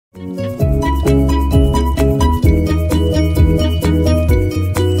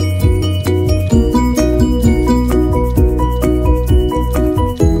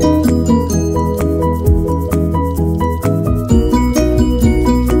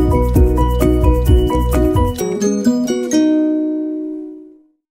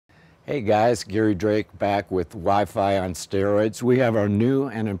Hey guys, Gary Drake back with Wi-Fi on steroids. We have our new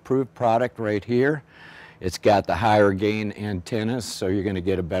and improved product right here. It's got the higher gain antennas, so you're going to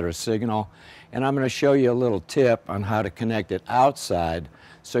get a better signal. And I'm going to show you a little tip on how to connect it outside,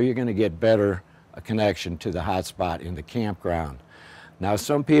 so you're going to get better connection to the hotspot in the campground. Now,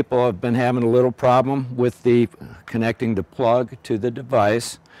 some people have been having a little problem with the connecting the plug to the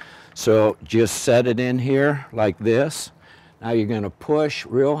device. So just set it in here like this. Now you're going to push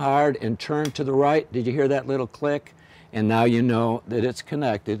real hard and turn to the right. Did you hear that little click? And now you know that it's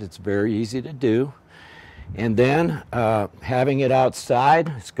connected. It's very easy to do. And then having it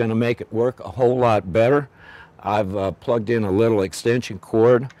outside, it's going to make it work a whole lot better. I've plugged in a little extension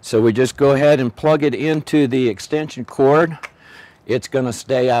cord. So we just go ahead and plug it into the extension cord. It's going to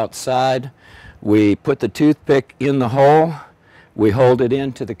stay outside. We put the toothpick in the hole. We hold it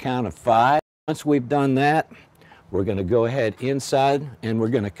in to the count of 5. Once we've done that, we're going to go ahead inside and we're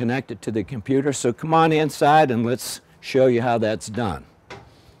going to connect it to the computer. So come on inside and let's show you how that's done.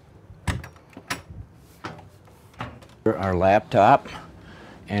 Our laptop,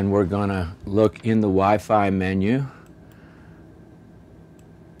 and we're going to look in the Wi-Fi menu,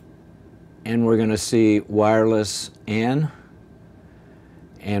 and we're going to see wireless N,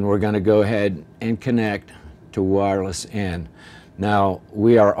 and we're going to go ahead and connect to wireless N. Now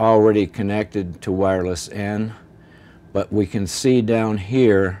we are already connected to wireless N, but we can see down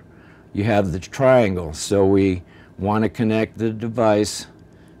here you have the triangle, so we want to connect the device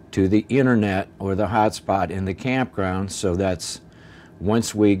to the internet or the hotspot in the campground. So that's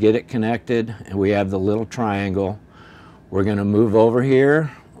once we get it connected and we have the little triangle, we're going to move over here.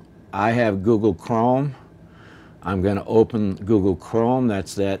 I have Google Chrome. I'm going to open Google Chrome.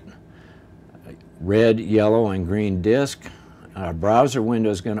 That's that red, yellow, and green disc. Our browser window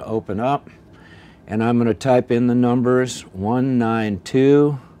is going to open up, and I'm going to type in the numbers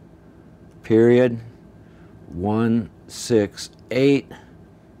 192 period 168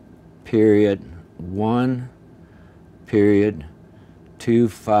 period 1 period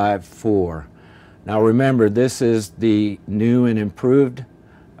 254. Now remember, this is the new and improved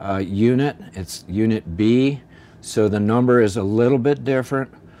unit. It's unit B, so the number is a little bit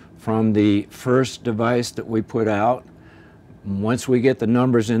different from the first device that we put out. Once we get the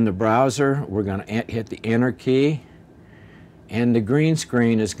numbers in the browser, we're going to hit the enter key, and the green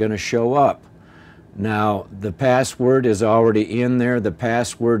screen is going to show up. Now the password is already in there. The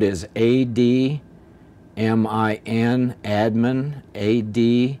password is ADMIN, admin,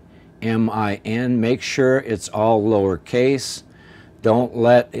 ADMIN. Make sure it's all lowercase. Don't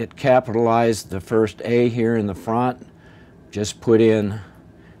let it capitalize the first A here in the front. Just put in,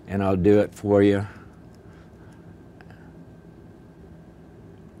 and I'll do it for you,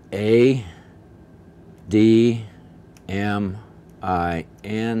 ADMIN,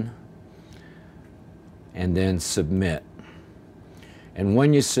 and then submit. And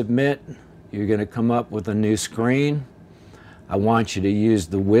when you submit, you're going to come up with a new screen. I want you to use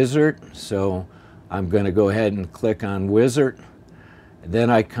the wizard, so I'm going to go ahead and click on wizard. Then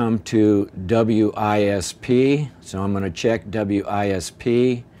I come to WISP, so I'm going to check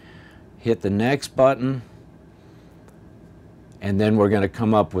WISP, hit the next button, and then we're going to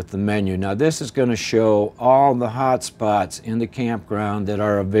come up with the menu. Now this is going to show all the hotspots in the campground that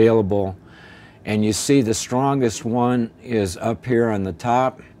are available, and you see the strongest one is up here on the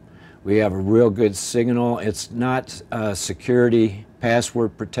top. We have a real good signal. It's not security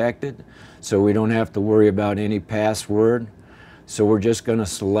password protected, so we don't have to worry about any password. So we're just going to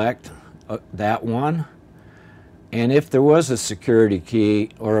select that one. And if there was a security key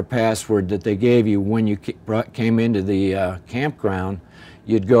or a password that they gave you when you came into the campground,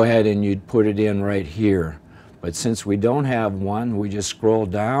 you'd go ahead and you'd put it in right here. But since we don't have one, we just scroll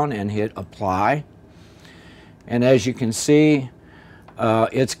down and hit apply. And as you can see,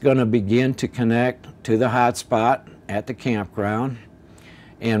 it's going to begin to connect to the hotspot at the campground.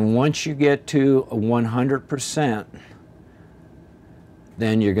 And once you get to 100%,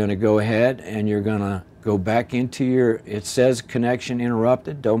 then you're going to go ahead and you're going to go back into your, it says connection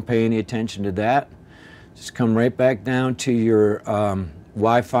interrupted. Don't pay any attention to that. Just come right back down to your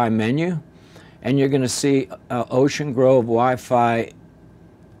Wi-Fi menu, and you're going to see Ocean Grove Wi-Fi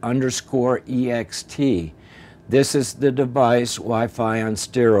 _EXT. This is the device Wi-Fi on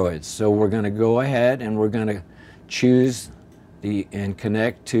steroids. So we're going to go ahead and we're going to choose and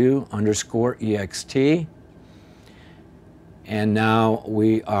connect to _EXT. And now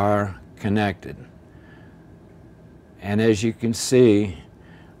we are connected. And as you can see,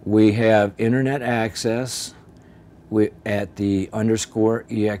 we have internet access at the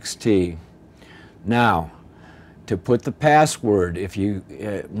 _EXT. Now, to put the password, if you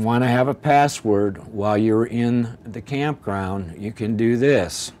want to have a password while you're in the campground, you can do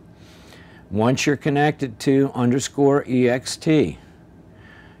this. Once you're connected to _ext,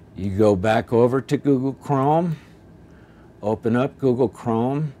 you go back over to Google Chrome, open up Google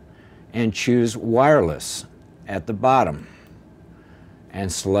Chrome, and choose wireless at the bottom.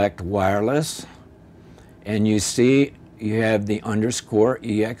 And select wireless. And you see you have the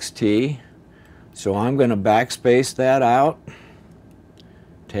 _ext. So I'm going to backspace that out,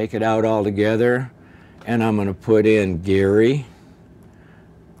 take it out altogether, and I'm going to put in Gary,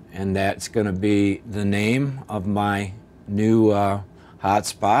 and that's going to be the name of my new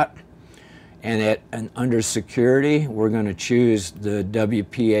hotspot. And under security, we're going to choose the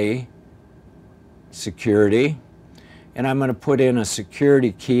WPA security, and I'm going to put in a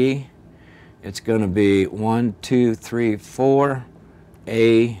security key. It's going to be 1, 2, 3, 4,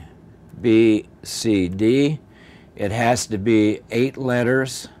 A, B, C, D. It has to be 8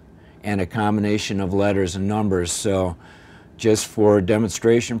 letters and a combination of letters and numbers. So just for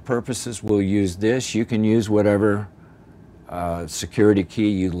demonstration purposes, we'll use this. You can use whatever security key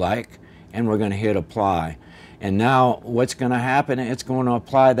you like, and we're going to hit apply. And now what's going to happen, it's going to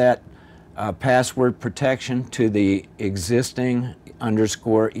apply that password protection to the existing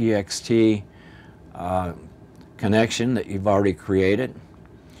 _ext connection that you've already created.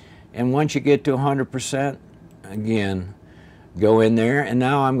 And once you get to 100%, again, go in there, and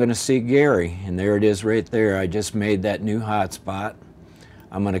now I'm going to see Gary, and there it is right there. I just made that new hotspot.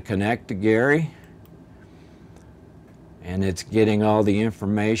 I'm going to connect to Gary, and it's getting all the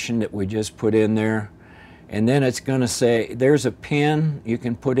information that we just put in there. And then it's going to say there's a PIN. You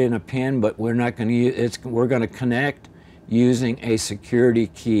can put in a PIN, but we're not going to use it. We're going to connect using a security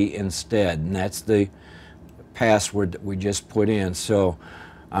key instead, and that's the password that we just put in. So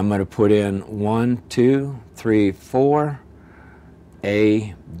I'm going to put in 1, 2, 3, 4,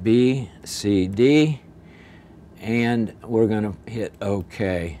 A, B, C, D, and we're going to hit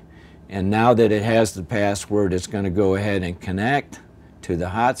OK. And now that it has the password, it's going to go ahead and connect to the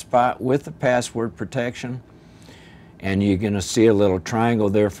hotspot with the password protection. And you're going to see a little triangle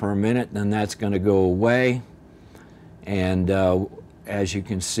there for a minute, then that's going to go away. And as you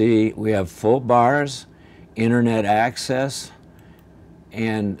can see, we have full bars, internet access.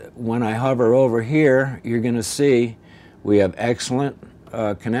 And when I hover over here, you're going to see we have excellent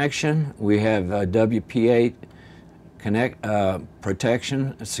connection. We have WPA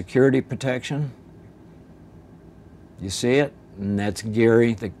protection, security protection. You see it? And that's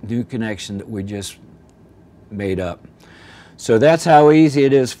Gary, the new connection that we just made up. So that's how easy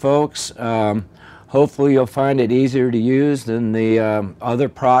it is, folks. Hopefully you'll find it easier to use than the other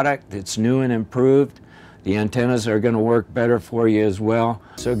product. It's new and improved. The antennas are going to work better for you as well.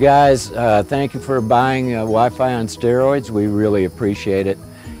 So guys, thank you for buying Wi-Fi on steroids. We really appreciate it.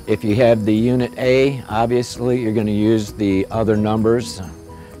 If you have the Unit A, obviously you're going to use the other numbers.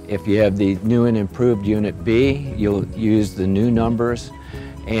 If you have the new and improved Unit B, you'll use the new numbers.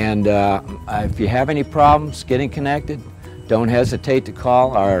 And if you have any problems getting connected, don't hesitate to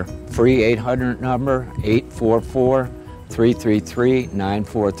call our free 800 number,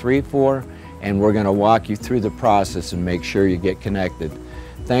 844-333-9434. And we're going to walk you through the process and make sure you get connected.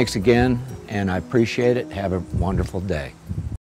 Thanks again, and I appreciate it. Have a wonderful day.